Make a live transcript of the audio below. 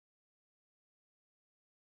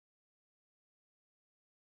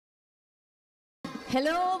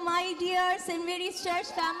Hello, my dear St. Mary's Church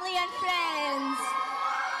family and friends.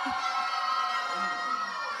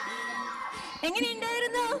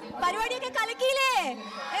 എങ്ങനെയുണ്ടായിരുന്നു പരിപാടിയൊക്കെ കലക്കിയില്ലേ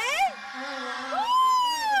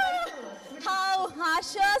How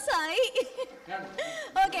ആശ്വാസായി.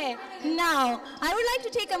 Okay, now I would like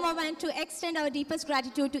to take a moment to extend our deepest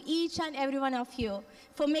gratitude to each and every one of you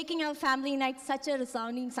for making our family night such a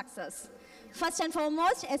resounding success. First and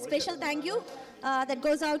foremost, a special thank you that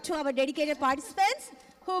goes out to our dedicated participants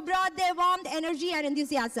who brought their warmth, energy, and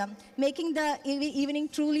enthusiasm, making the evening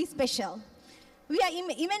truly special. We are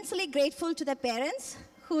immensely grateful to the parents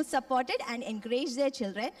who supported and encouraged their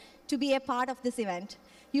children to be a part of this event.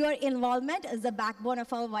 Your involvement is the backbone of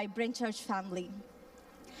our vibrant church family.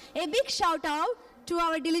 A big shout out to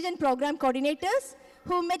our diligent program coordinators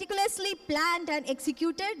who meticulously planned and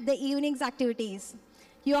executed the evening's activities.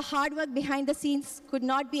 Your hard work behind the scenes could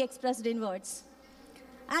not be expressed in words.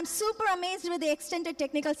 I'm super amazed with the extended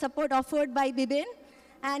technical support offered by Bibin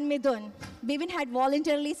and Midun. Bibin had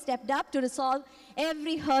voluntarily stepped up to resolve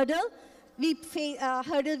every hurdle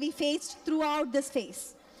we faced throughout this phase.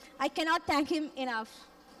 I cannot thank him enough.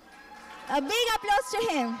 A big applause to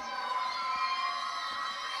him.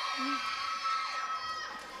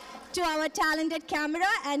 To our talented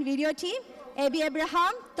camera and video team, Abby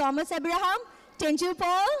Abraham, Thomas Abraham, Tenju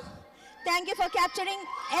Paul, thank you for capturing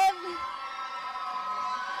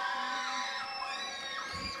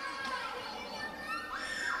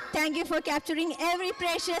every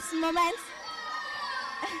precious moment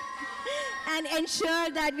and ensure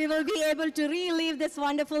that we will be able to relive this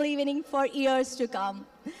wonderful evening for years to come.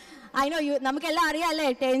 I know you, നമുക്കെല്ലാം അറിയാമല്ലേ,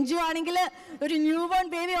 ടെൻജു ആണെങ്കിൽ ഒരു new born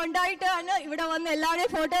baby ഉണ്ടായിട്ടാണ് ഇവിടെ വന്ന്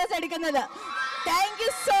എല്ലാവരുടെയും photos എടുക്കുന്നത്. Thank you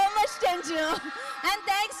so much ടെൻജു. And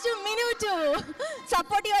thanks to Minu too.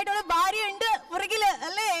 Supportive ആയിട്ടുള്ള ഭാര്യയുണ്ട് പുറകിൽ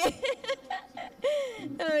അല്ലേ?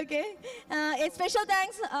 Okay. A special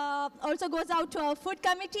thanks also goes out to our food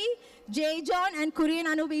committee, Jay John and Kurian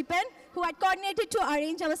Anubipan, who had coordinated to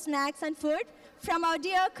arrange our snacks and food from our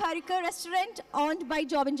dear Karika restaurant owned by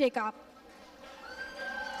Job and Jacob.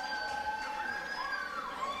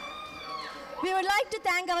 We would like to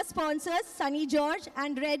thank our sponsors, Sunny George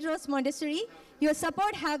and Red Rose Montessori. Your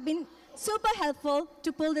support have been super helpful to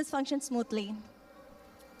pull this function smoothly.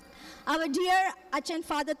 Our dear Achan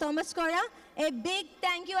Father Thomas Kora, a big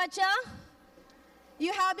thank you, Acha.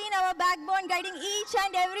 You have been our backbone guiding each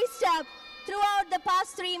and every step throughout the past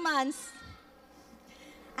 3 months.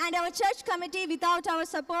 And our church committee, without our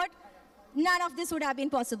support, none of this would have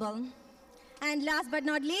been possible. And last but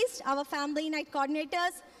not least, our family night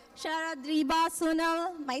coordinators, Sharad, Reba, Sunal,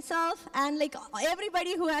 myself, and like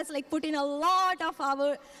everybody who has like put in a lot of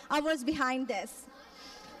hours behind this.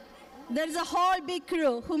 There is a whole big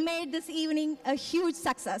crew who made this evening a huge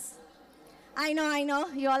success. I know,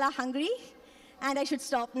 you all are hungry, and I should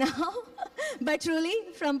stop now. But truly,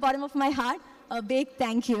 from bottom of my heart, a big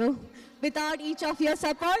thank you. Without each of your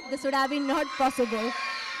support, this would have been not possible.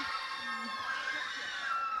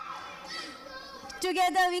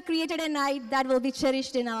 Together, we created a night that will be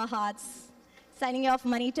cherished in our hearts. Signing off,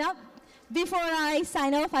 Manitta. Before I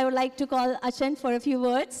sign off, I would like to call Achan for a few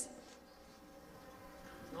words.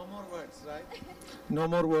 No more words, right? No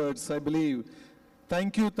more words, I believe.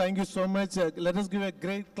 Thank you so much. Let us give a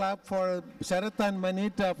great clap for Sharath and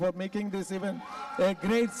Manitta for making this event a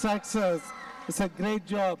great success. It's a great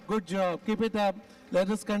job, good job. Keep it up. Let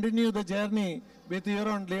us continue the journey with your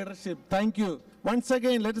own leadership. Thank you. Once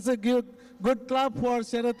again, let us give good clap for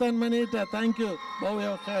Sharath and Manitta. Thank you. Bow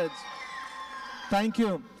your heads. Thank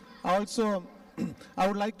you. Also, I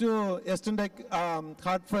would like to extend a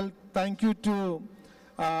heartfelt thank you to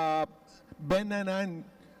Ben and Ann,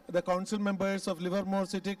 the council members of Livermore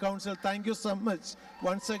City Council. Thank you so much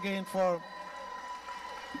once again for,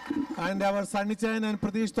 and our Sanichan and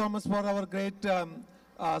Pradesh Thomas for our great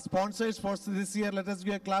sponsors for this year. Let us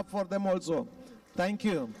give a clap for them also. Thank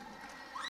you.